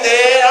آئی تے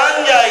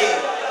آن جائی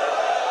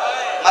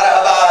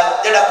مرحبا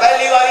جڑا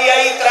پہلی واری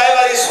آئی 3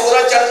 واری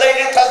سورج چڑھ دائی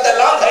نہیں تھا تے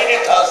لان دائی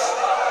نہیں تھا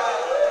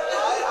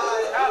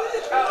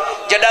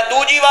جڑا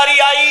دوجی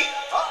واری آئی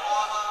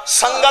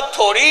سنگت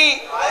تھوڑی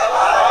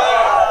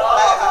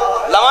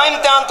لواں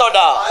امتحان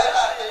توڑا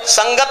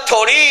سنگت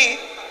تھوڑی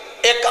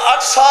ایک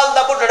 8 سال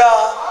دا بڑھڑا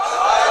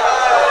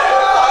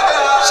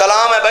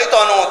سلام ہے بھائی تو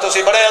انہوں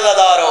تسی بڑے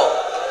عزادار ہو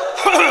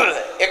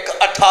ایک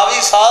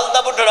 28 سال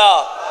دا بڑھڑا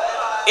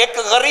ایک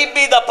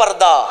غریبی دا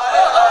پردہ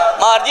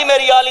مار جی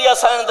میری آلیہ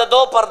سائن دے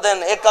 2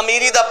 پردن ایک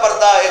امیری دا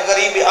پردہ ایک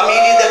غریبی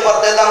امیری دے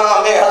پردے دا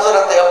نام ہے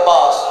حضرت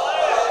عباس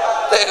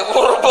ایک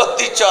غربت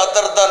دی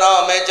چادر دا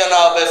نام ہے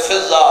جناب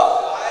فضا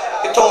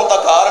اتھوں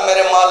تک ہار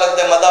میرے مالک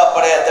دے مدہ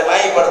پڑے تھے میں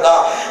ہی پڑھتا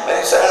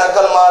میری سہنہ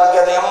کل مار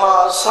کے دی اممہ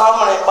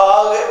سامنے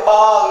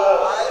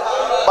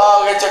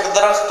باغ چک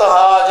درخت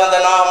ہا جندے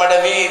نام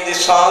اڑوی دی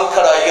سانگ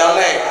کھڑائی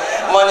آنے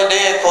ونج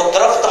دے کو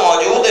درخت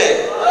موجود ہے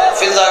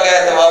فضا گئے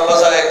تھے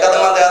واپس آئے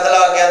قدمہ دے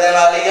عدلہ کیا دے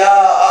نالیا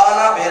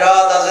آنا بھیرا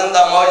دا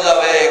زندہ موجزہ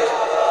بیک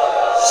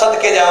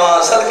صدقے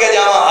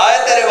جاواں آئے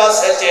تیرے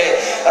واسے چے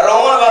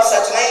رومن واسے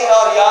چے نہیں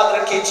اور یاد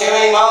رکھی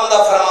چھویں امام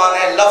دا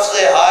فرمانے لفظ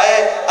آئے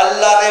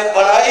اللہ نے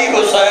بنائی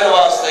حسین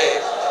واسے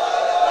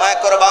میں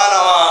قربان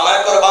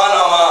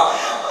ہوا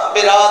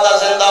برادہ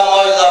زندہ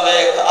معجزہ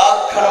ویک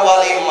آکھن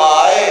والی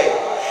مائے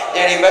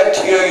جیڑی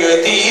بیٹھی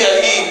ہوئی دی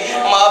آئی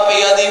ماں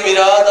پیا دی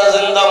برادہ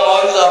زندہ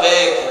معجزہ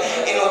ویک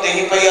انہوں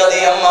دی پیا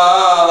دی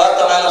اماں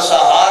وقت میں نے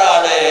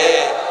سہارا دے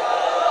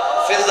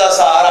فضا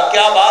سہارا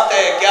کیا بات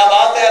ہے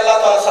اللہ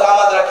تعالیٰ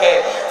سلامت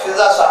رکھے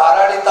فضا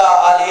سہارا دیتا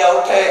آلیہ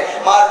اٹھے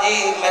مار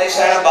میری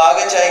سین باغ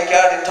چاہے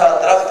کیا ڈٹھا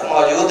درخت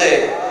موجود ہے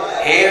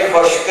ہیر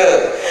خشک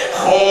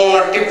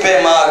خون ٹپے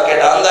مار کے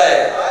ڈاندا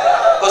ہے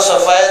کو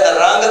سفید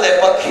رنگ دے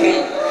پکھی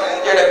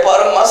جڑے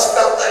پر مس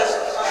کرتے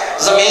ہیں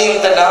زمین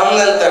تے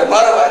ڈاندن تے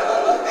مر وے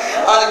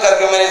آن کر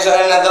کے میری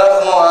سین نے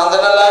درخت مو آندھ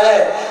نہ لائے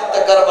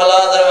تے کربلا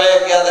دروے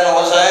کیا دن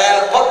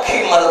حسین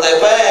پکھی مردے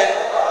پین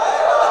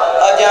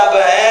اجا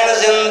بہن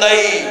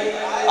زندہی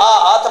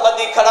ہاتھ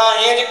بدی کھڑا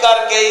اینج کر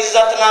کے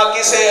عزت نہ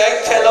کسے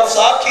ایتھے لفظ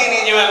آکھی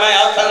نہیں جو میں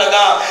آکھن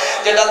لگا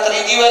جڑا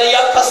تریجی وری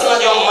آکھس نہ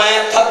جو میں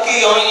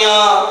تھکی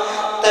ہوئیاں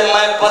تے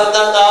میں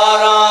پردہ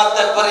داراں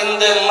تے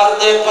پرندے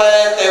مردے پہ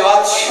تے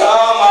وقت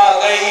شام آ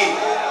گئی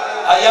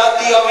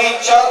حیاتی ابھی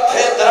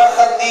چوتھے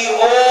درخت دی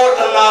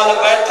اوٹ نال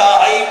بیٹھا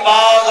ہائی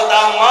باغ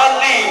دا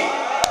مالی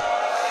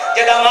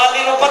جڑا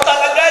مالی نو پتہ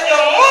لگا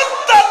جو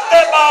مدت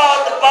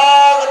بعد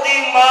باغ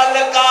دی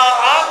مالکہ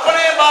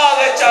اپنے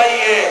باغ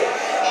چاہیے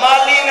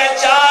مالی نے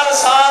 4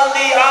 سال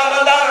دی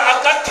آمدن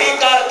اکٹھی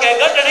کر کے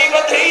گڈڑی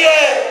بدھی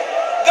ہے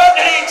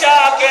گڈڑی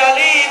چاہ کے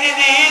علی دی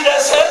دید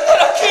سرد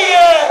رکھی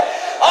ہے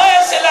آئے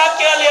سلا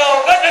کے لیو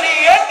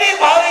گڈڑی ایڈی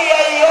بھاری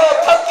آئی ہو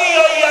تھکی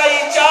ہوئی آئی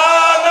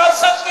چاہ نہ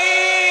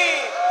سکی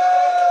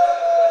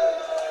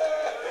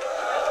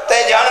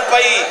تے جان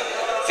پئی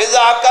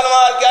فضا عقل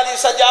مار کیا دی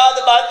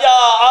سجاد باجا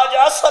آج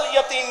اصل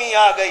یتیمی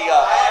آ گئی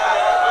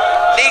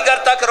دیگر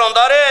تک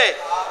روندہ رے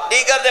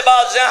دیگر دے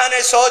بعد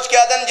ذہن سوچ کے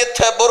آدن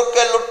جتھے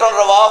برکے لٹن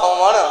روا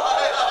ہوں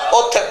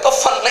اتھے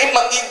کفن نہیں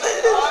منگی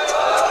دے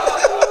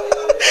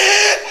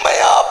میں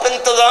آپ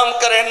انتظام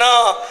کرے نا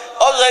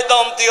اب زیدہ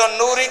امتی اور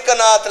نوری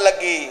کنات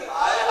لگی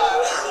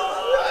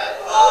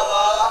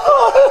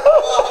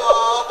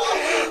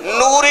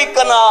نوری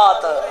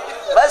کنات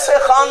ویسے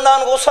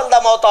خاندان غسل دا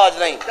محتاج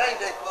نہیں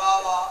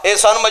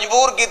احسان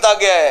مجبور کیتا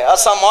گیا ہے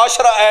اسا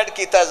معاشرہ ایڈ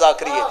کیتا ہے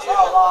ذاکریے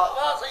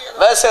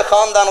ویسے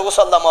خاندان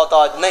غسل دا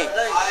محتاج نہیں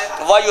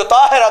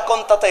وَيُطَاهِرَ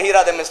كُنْتَ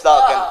تَحِيرَ دے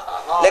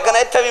مصداقن لیکن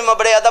ایتھے بھی میں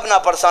بڑے ادب نہ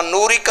پڑسا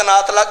نوری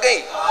کنات لگ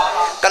گئی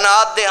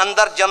کنات دے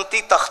اندر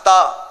جنتی تختہ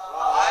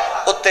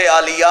اتے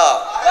عالیہ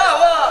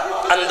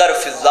اندر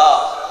فضا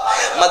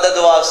مدد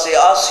واسے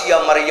آسیہ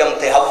مریم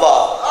تے ہوا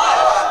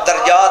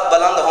درجات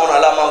بلند ہون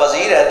علامہ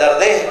وزیر ہے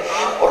دردے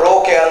رو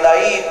کے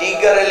اندائی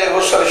دیگر لے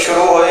غسل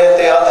شروع ہوئے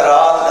تے آدھ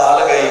رات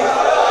ڈھال گئی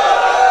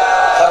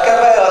تھکے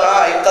پہ ہو نا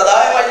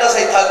ابتدائی مجلس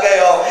ہی تھک گئے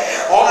ہو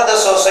ہونے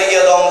دسو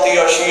سید امتی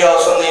ہو شیعہ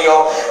سنی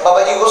ہو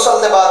بابا جی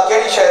غسل دے بعد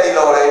کیڑی شہدی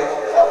لوڑے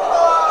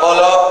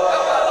بولو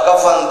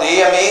کفن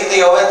دی امید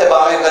دی ہوئے تے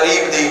باہمیں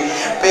غریب دی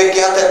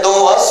پیکیاں تے 2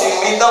 80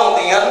 امیدہ ہوں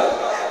دیاں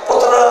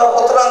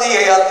پتران دی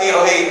حیاتی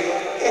ہوئی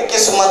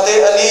قسمت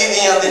علی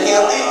دیاں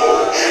دیاں دی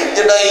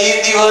جڑا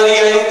عید دیواری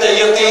آئی تے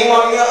یتیم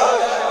ہوئیاں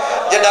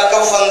جڑا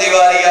کفن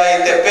دیواری آئی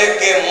تے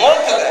پیکے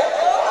ملک گئے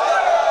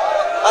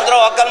اندروں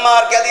عقل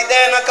مار کیا دی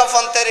دے نا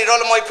کفن تیری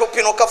رول موئی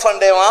پھوپی نو کفن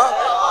دے وہاں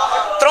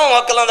تروں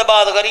عقلان دے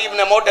بعد غریب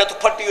نے موڑے تو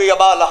پھٹی ہوئی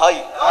ابا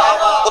لہائی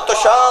وہ تو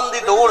شام دی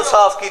دھوڑ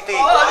صاف کی تھی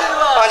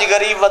آج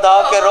غریب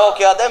ودا کے رو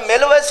کیا دے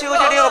مل ویسی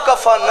اجڑی انہوں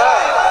کفن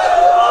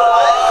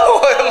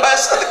میں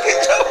صدقے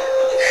جاؤ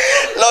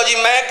لو جی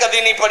میں کدی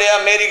نہیں پڑھیا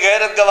میری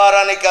غیرت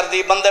گوارا نہیں کر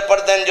دی بندے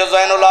پڑھ دیں جو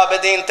زین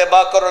العابدین تے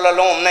باقر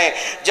العلوم نے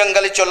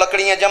جنگل چو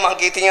لکڑیاں جمع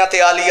کی تھیاں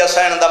تے عالیہ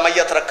سین دا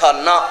میت رکھا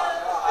نا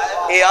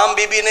اے عام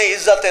بی بی نے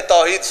عزت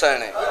توحید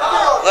سین ہے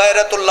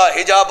غیرت اللہ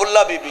حجاب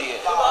اللہ بی بی ہے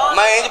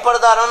میں انج پڑھ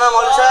دا رہا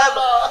مولی صاحب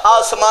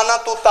آسمانہ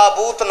تو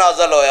تابوت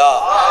نازل ہویا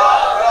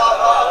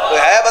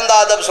کوئی ہے بندہ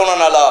عدب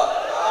سنن اللہ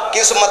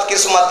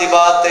قسمت دی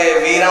بات تے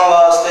ویران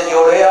واسطے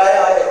جوڑے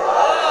آیا ہے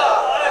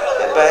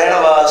بہن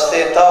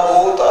واسطے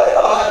تابوت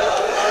آیا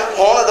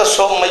ہونے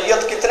دسو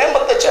میت کتنے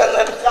بندے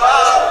چاہنے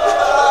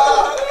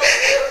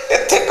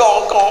اتھے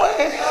کون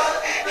ہے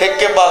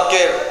ایک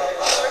باقر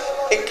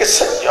ایک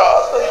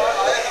سجاد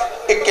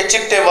ایک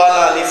چٹے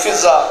والا علی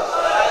فضا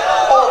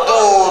اور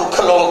دور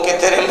کھلو کے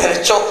تیرے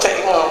میرے چوتھے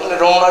امام نے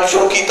رونا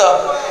شروع کیتا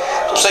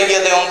تو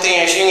سید امتی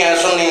ہیں شیعہ ہیں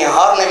سنی ہیں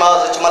ہر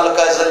نماز اچھ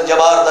ملکہ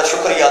زنجبار دا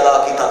شکریہ ادا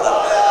کیتا تھا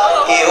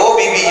یہ وہ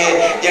بی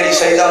ہے جڑی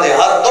سیدان دے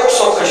ہر دکھ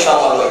سو کے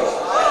شامل ہوئی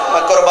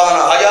میں قربان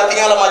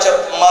حیاتیاں لما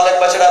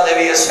مالک بچڑا دے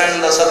بھی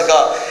سین دا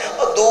صدقہ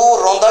دور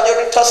روندہ جو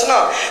ڈٹھس نا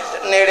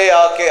نیڑے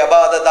آکے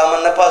عباد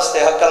دامن نپس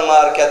تے حقل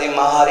مار کیا دی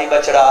مہاری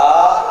بچڑا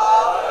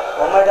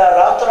وہ میڈا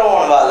رات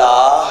رون والا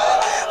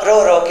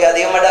رو کیا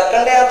دی میڈا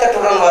کنڈیاں تے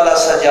ٹرن والا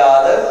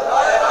سجاد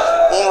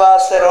ان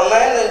واسطے رونا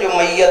ہے جو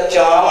میت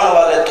چامن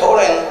والے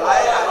تھوڑے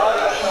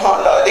ہاں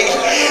ڈاڑی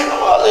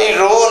والی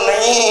رو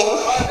نہیں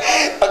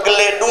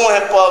اگلے ڈوہیں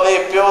پاوے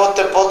پیو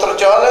تے پوتر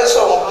چالے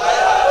سو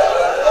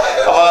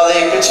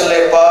آوازی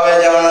پچھلے پاوے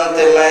جانن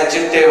تے میں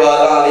چٹے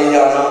والا لی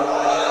جانا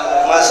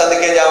میں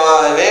صدقے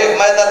جاواں ہے ویک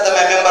میں درد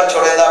میں ممبر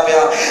چھوڑے دا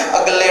پیا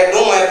اگلے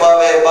ڈومے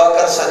پاوے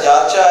باکر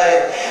سجاد چاہے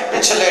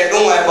پچھلے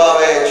ڈومے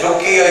پاوے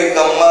جھکی ہوئی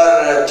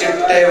کمر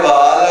چٹے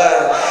وال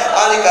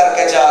آنی کر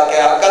کے چاہ کے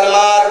عقل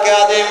مار کیا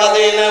دے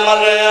مدینہ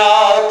مریا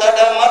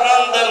تڑ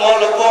مرند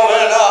ملکوں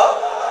میں نا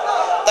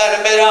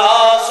تن میرا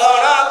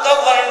سونا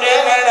کفرنڈے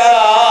میں نا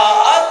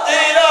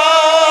اتیرا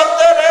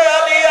ترے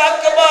علی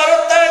اکبر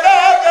تیرا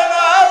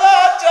جنازہ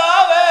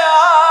چاہے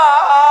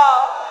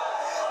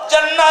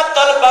جنہ جنت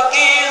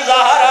البقی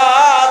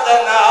زہرا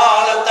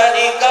دنال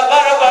تڑی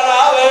قبر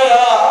بناوے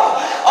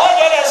او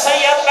جڑے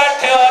سید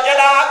بیٹھے ہو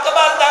جڑا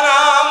اکبر دا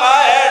نام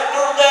آئے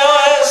ٹردے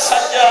ہوئے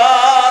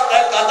سجاد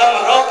قدم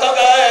رک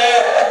گئے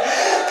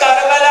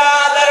کربلا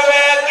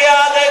دروے کیا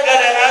دے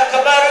گرن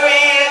اکبر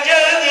بھی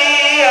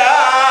جلدی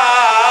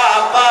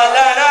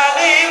پالن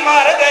علی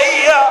مر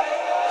گئی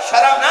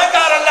شرم نہ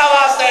کر اللہ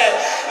واسطے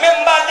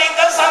ممبر دی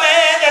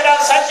قسمیں جڑا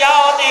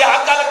سجاؤ دی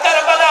حقل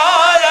کربلا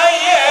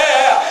آئیے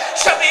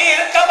شبیر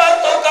قبر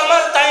تو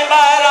کمر تائیں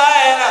باہر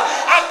آئے نا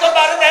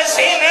اکبر دے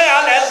سینے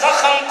آلے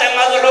زخم تے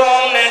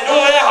مظلوم نے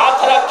دوئے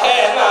ہاتھ رکھے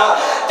نا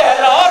تے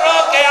رو رو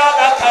کے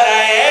آدھا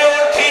کھرے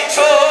اٹھی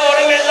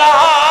چھوڑ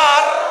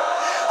مزار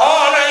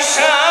اون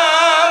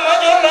شام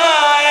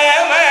جلائے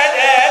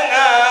میرے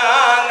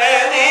نانے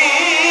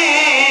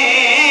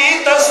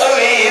دی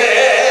تصویر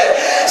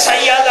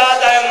سیدہ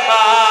دے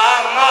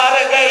ماں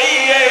مار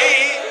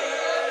گئی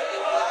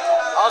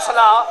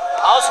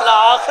حوصلہ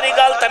آخری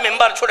گل تے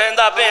ممبر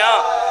چھڑیندہ پہ ہاں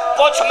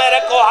پوچھ میرے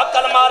کو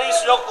حقل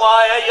ماریس جو کو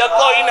آئے یا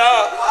کوئی نہ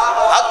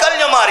حقل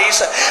جو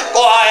ماریس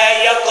کو آئے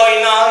یا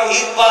کوئی نہ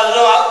ہی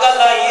پازو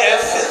حقل آئیے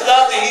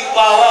فضت ہی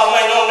پاوا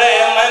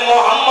میں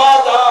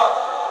محمد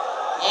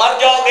مر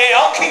جاؤ گے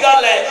اوکھی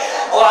گل ہے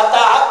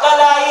واتا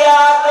حقل آئیے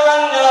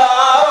آتن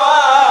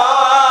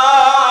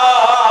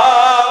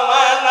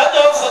میں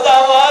نجف دا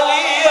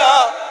والی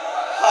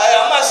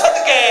آیا میں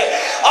صدقے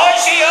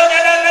آشی ہو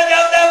جنہ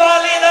نجف دا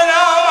والی دا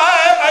نام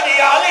آئے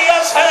مجی علی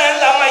حسین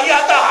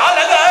لمیت حل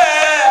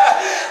گئے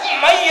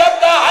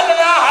میت حل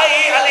نہ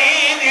ہائی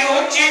علی دی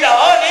اونچی ڈھا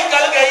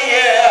نکل گئی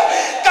ہے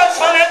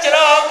کفن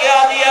چرا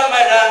کیا دیا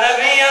میرا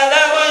نبی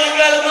آدھا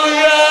مشکل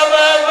گویا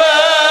بابا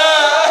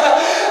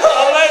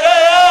میرا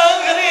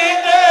آخری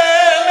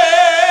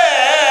میں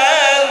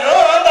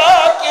روندہ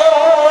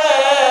کیوں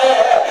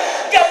ہے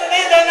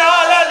گندی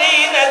دنال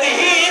علی نے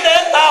دی دے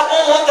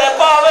تابوت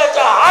پاوے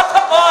چاہت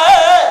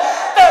پائے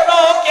تے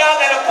رو کیا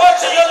دن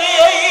پوچھ جو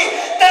لیے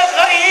تے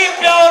غریب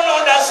پیونو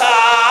ڈسا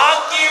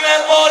کی میں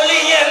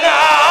بولیے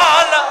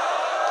نال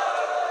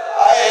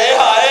آئے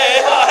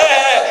آئے آئے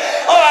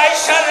آئے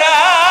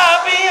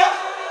شرابیاں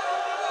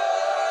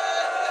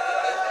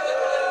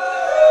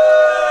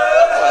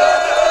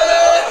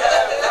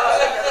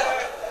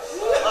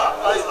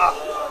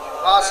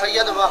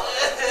سید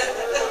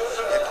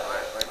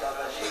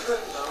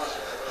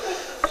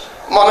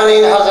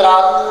مومنین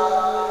حضرات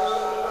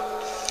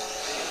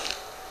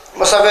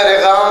مصور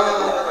غام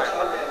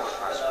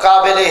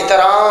قابل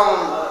احترام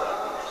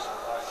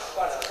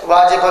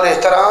واجب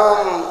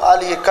الاحترام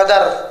عالی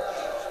قدر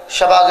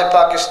شباز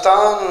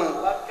پاکستان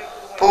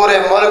پورے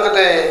ملک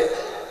دے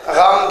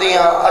غام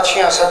دیاں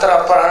اچھیاں سترہ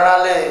پڑھنا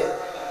لے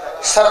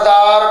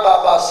سردار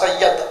بابا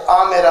سید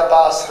عامر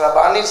عباس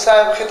ربانی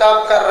صاحب خطاب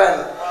کر رہے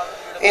ہیں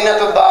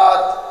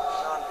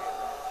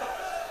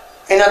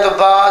انہاں تو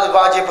بعد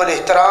واجب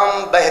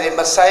الاحترام بحر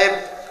مصائب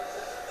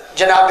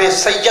جناب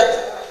سید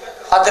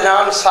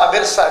عدنان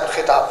صابر صاحب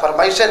خطاب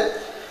فرمائی سے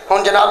ہون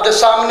جناب دے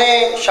سامنے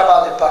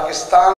شباز پاکستان